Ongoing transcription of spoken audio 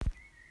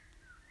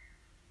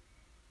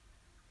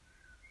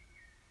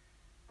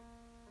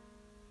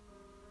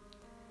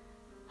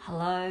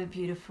Hello,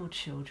 beautiful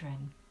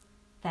children.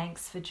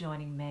 Thanks for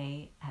joining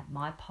me at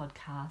my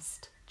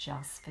podcast,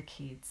 Just for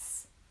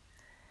Kids.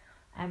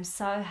 I'm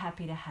so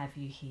happy to have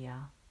you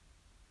here.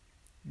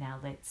 Now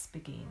let's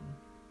begin.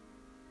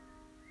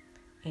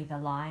 Either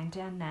lying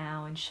down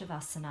now in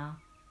Shavasana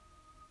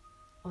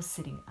or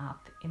sitting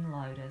up in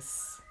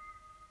Lotus.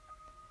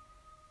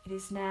 It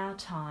is now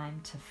time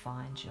to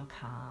find your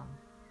calm.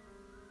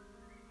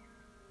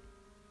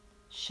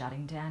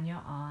 Shutting down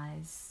your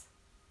eyes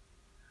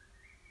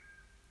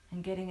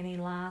and getting any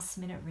last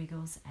minute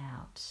wriggles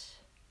out.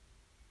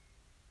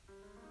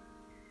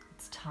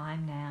 It's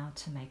time now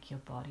to make your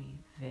body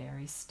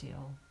very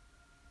still.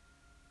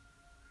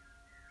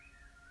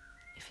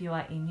 If you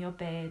are in your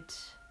bed,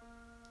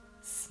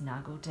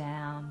 snuggle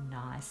down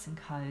nice and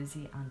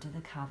cozy under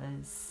the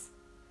covers,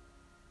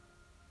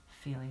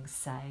 feeling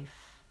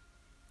safe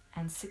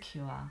and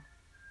secure.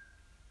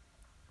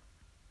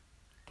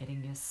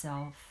 Getting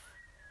yourself,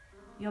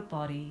 your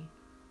body,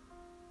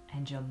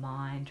 and your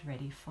mind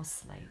ready for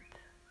sleep.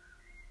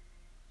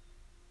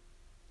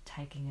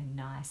 Taking a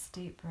nice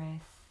deep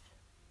breath,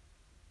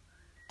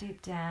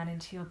 deep down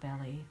into your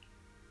belly,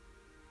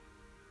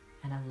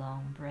 and a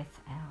long breath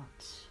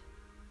out.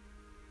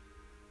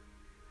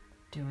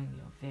 Doing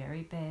your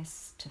very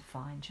best to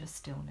find your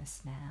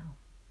stillness now.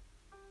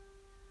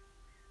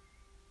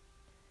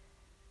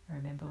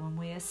 Remember, when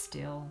we are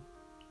still,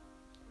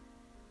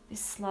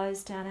 this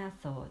slows down our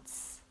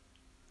thoughts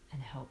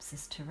and helps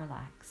us to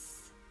relax.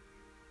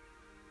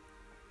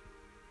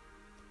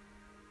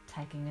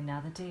 Taking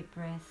another deep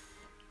breath,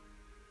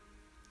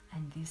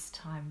 and this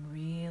time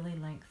really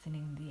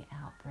lengthening the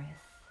out breath.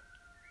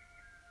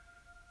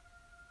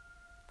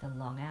 The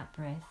long out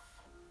breath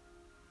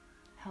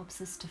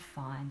helps us to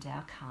find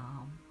our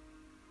calm.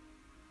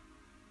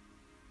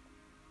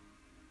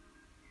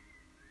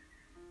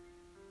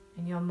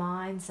 In your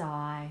mind's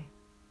eye,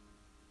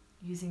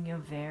 using your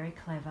very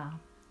clever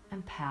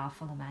and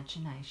powerful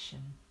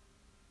imagination,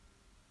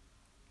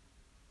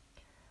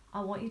 I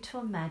want you to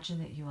imagine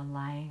that you are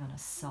laying on a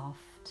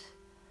soft,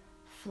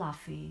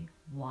 fluffy,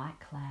 white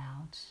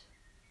cloud.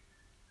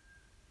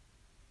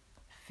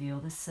 Feel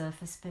the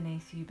surface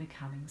beneath you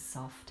becoming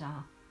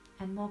softer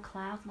and more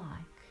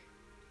cloud-like.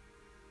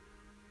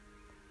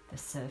 The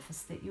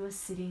surface that you are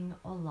sitting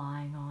or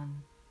lying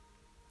on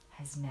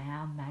has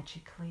now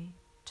magically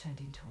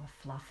turned into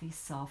a fluffy,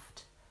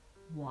 soft,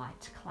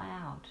 white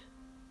cloud.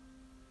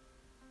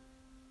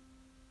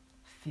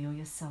 Feel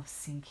yourself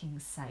sinking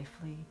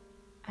safely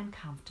and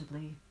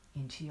comfortably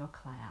into your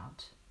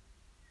cloud.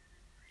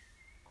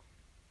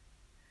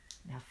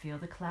 Now feel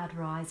the cloud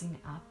rising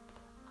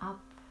up,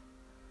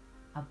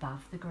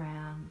 above the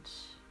ground,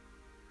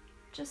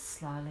 just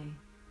slowly.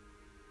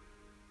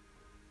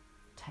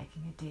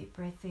 Taking a deep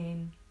breath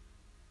in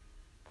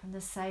from the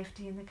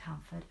safety and the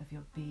comfort of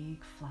your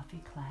big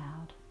fluffy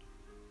cloud,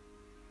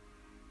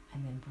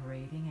 and then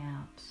breathing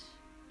out.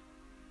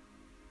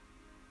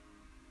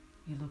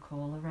 You look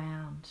all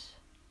around.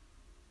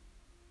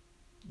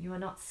 You are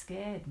not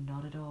scared,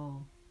 not at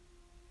all,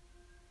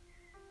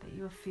 but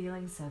you are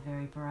feeling so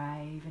very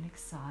brave and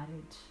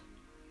excited.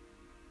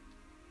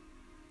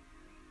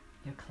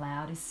 Your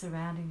cloud is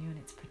surrounding you in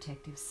its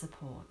protective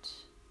support.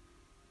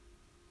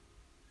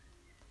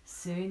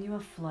 Soon you are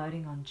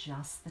floating on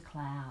just the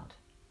cloud.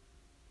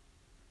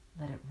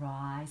 Let it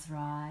rise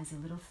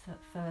a little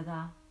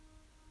further,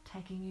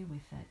 taking you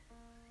with it.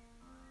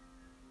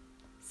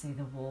 See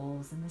the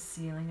walls and the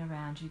ceiling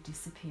around you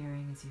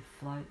disappearing as you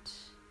float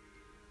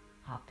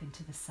up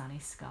into the sunny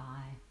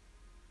sky.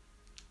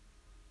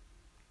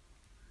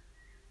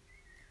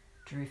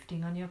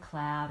 Drifting on your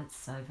cloud, it's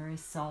so very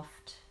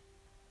soft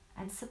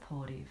and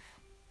supportive.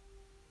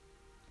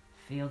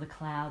 Feel the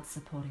cloud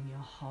supporting your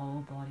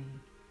whole body.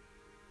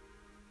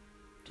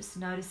 Just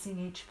noticing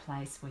each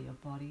place where your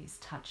body is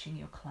touching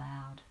your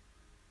cloud.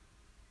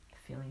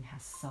 Feeling how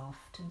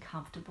soft and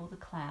comfortable the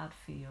cloud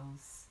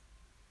feels.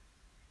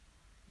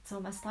 It's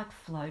almost like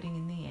floating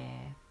in the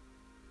air.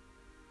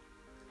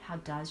 How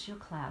does your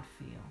cloud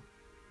feel?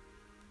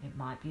 It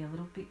might be a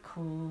little bit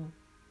cool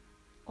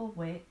or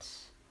wet,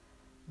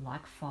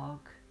 like fog.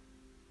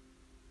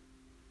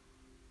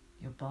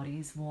 Your body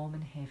is warm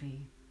and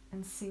heavy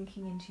and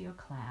sinking into your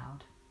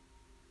cloud.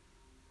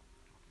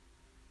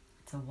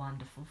 It's a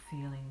wonderful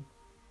feeling.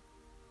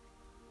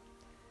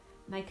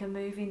 Make a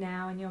movie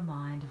now in your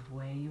mind of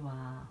where you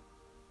are.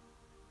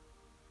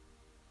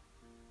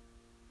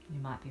 You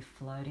might be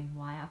floating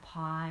way up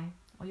high,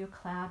 or your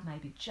cloud may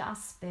be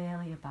just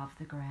barely above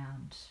the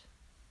ground.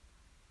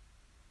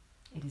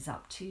 It is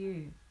up to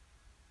you.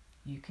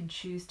 You can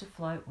choose to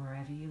float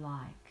wherever you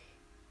like.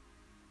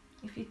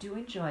 If you do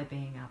enjoy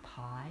being up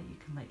high, you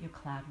can let your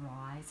cloud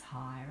rise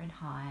higher and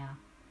higher,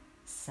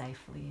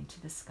 safely into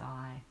the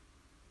sky.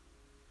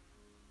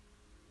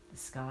 The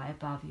sky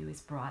above you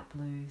is bright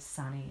blue,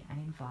 sunny and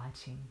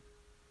inviting.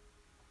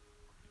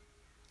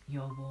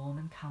 You're warm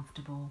and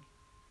comfortable,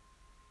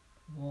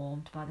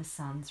 warmed by the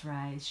sun's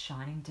rays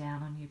shining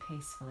down on you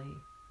peacefully.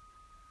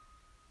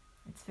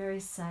 It's very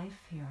safe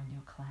here on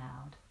your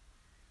cloud.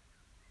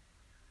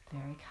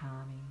 very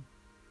calming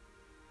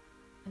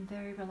and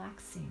very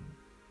relaxing.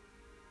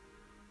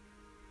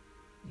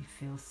 You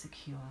feel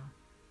secure.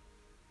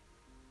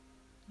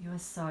 You are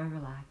so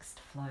relaxed,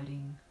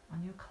 floating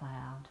on your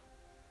cloud,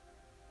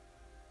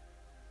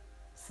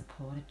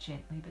 supported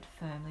gently but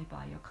firmly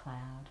by your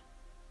cloud,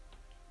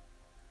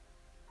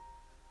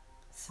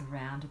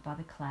 surrounded by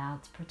the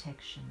cloud's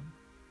protection.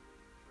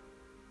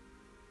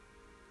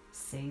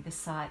 See the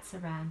sights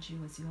around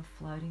you as you are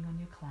floating on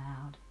your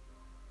cloud.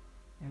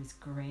 There is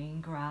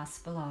green grass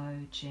below,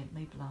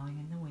 gently blowing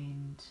in the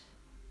wind.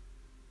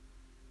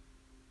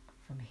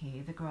 From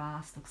here, the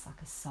grass looks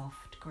like a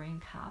soft green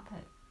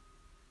carpet.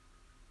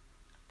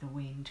 The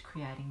wind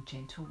creating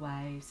gentle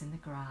waves in the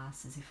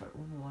grass as if it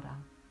were water.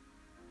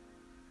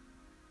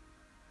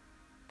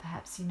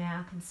 Perhaps you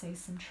now can see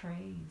some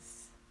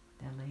trees,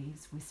 their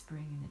leaves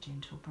whispering in the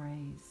gentle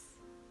breeze.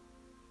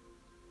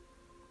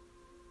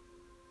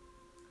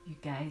 You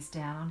gaze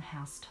down on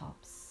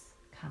housetops,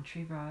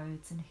 country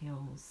roads and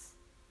hills.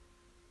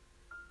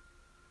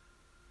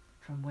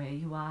 From where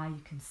you are,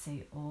 you can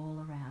see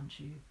all around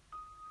you.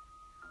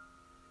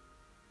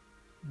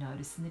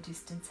 Notice in the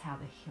distance how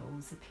the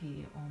hills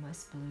appear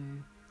almost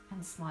blue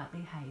and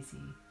slightly hazy.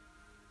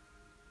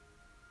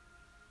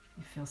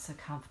 You feel so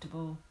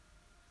comfortable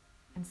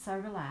and so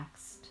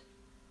relaxed,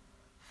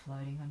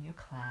 floating on your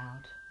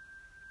cloud.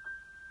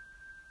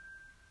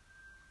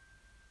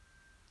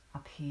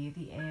 Up here,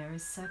 the air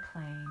is so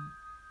clean.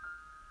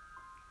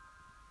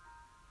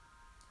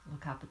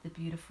 Look up at the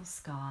beautiful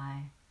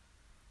sky,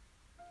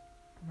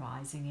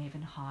 rising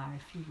even higher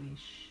if you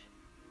wish.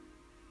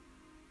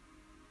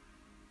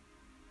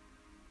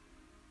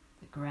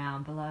 The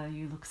ground below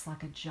you looks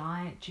like a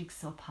giant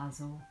jigsaw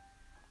puzzle.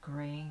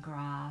 Green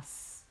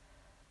grass,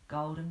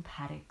 golden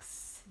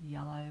paddocks,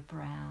 yellow,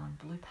 brown,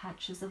 blue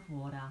patches of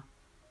water,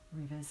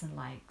 rivers and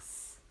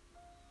lakes.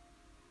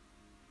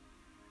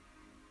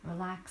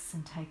 Relax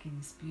and take in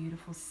this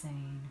beautiful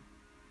scene,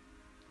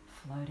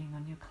 floating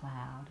on your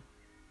cloud.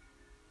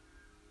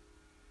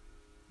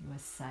 You are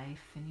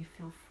safe and you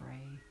feel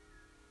free.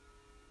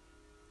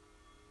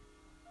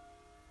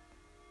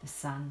 The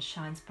sun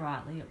shines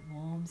brightly, it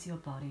warms your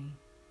body.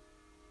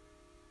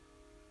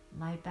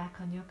 Lay back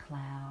on your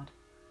cloud,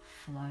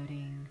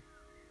 floating,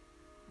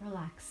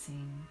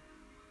 relaxing.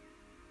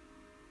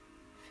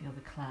 Feel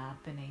the cloud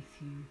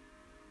beneath you,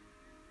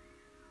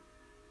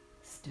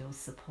 still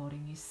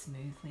supporting you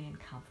smoothly and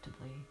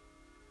comfortably.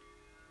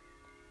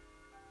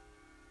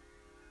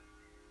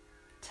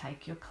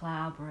 Take your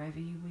cloud wherever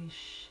you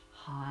wish,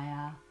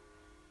 higher,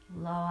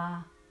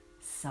 lower,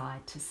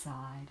 side to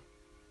side.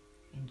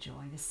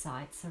 Enjoy the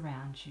sights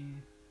around you.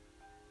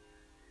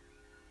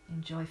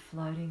 Enjoy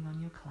floating on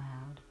your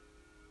cloud.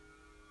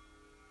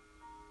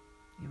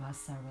 You are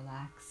so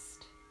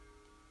relaxed,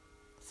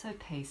 so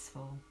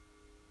peaceful.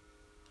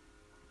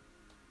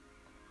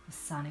 The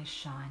sun is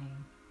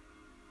shining.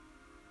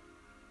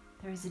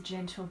 There is a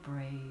gentle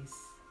breeze.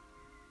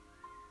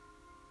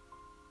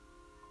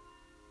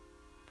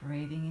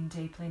 Breathing in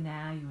deeply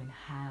now, you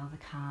inhale the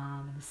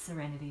calm and the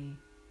serenity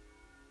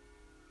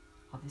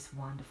of this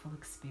wonderful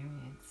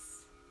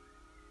experience.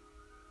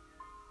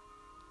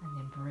 And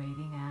then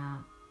breathing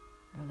out,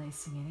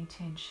 releasing any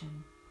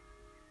tension.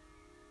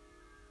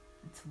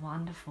 It's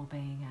wonderful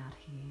being out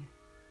here.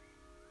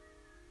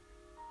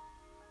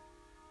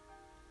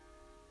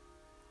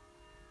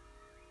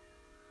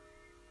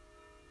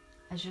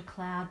 As your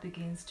cloud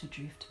begins to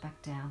drift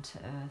back down to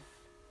earth,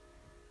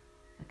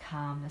 the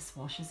calmness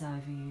washes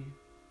over you.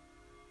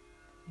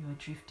 You are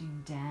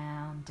drifting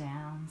down,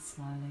 down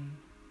slowly,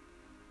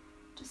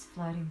 just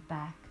floating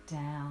back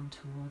down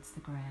towards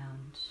the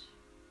ground.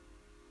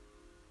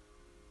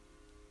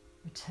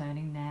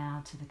 Returning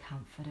now to the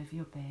comfort of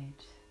your bed.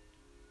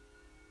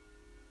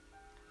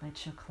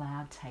 Let your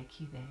cloud take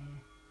you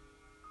there.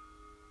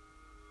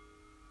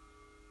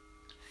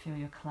 Feel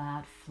your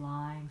cloud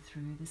flying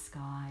through the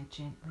sky,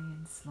 gently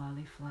and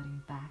slowly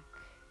floating back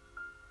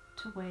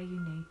to where you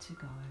need to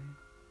go.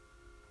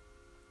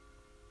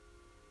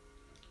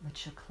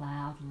 Let your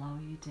cloud lower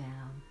you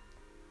down,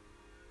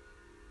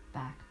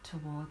 back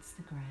towards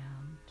the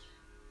ground,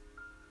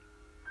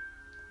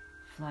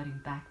 floating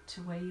back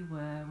to where you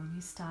were when you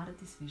started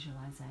this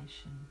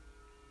visualization.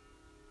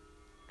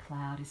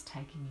 Cloud is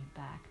taking you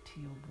back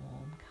to your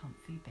warm,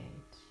 comfy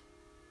bed.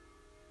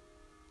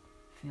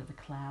 Feel the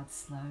clouds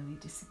slowly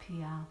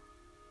disappear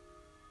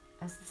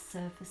as the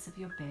surface of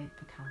your bed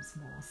becomes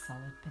more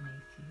solid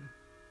beneath you.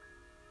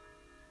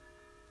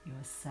 You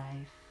are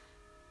safe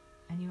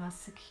and you are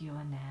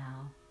secure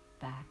now,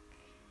 back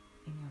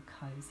in your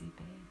cozy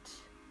bed.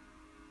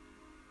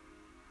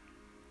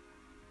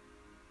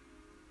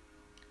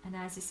 And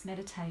as this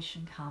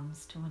meditation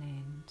comes to an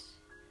end,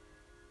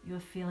 you are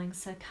feeling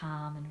so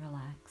calm and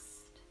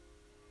relaxed.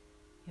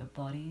 Your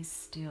body is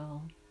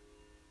still.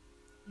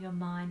 Your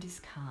mind is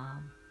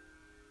calm.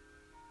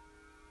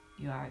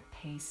 You are at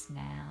peace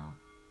now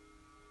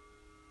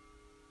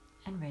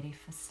and ready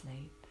for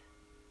sleep.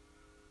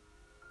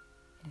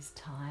 It is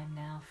time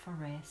now for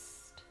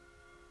rest.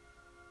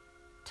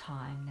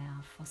 Time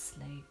now for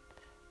sleep.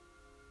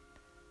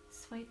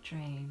 Sweet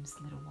dreams,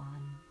 little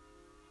one.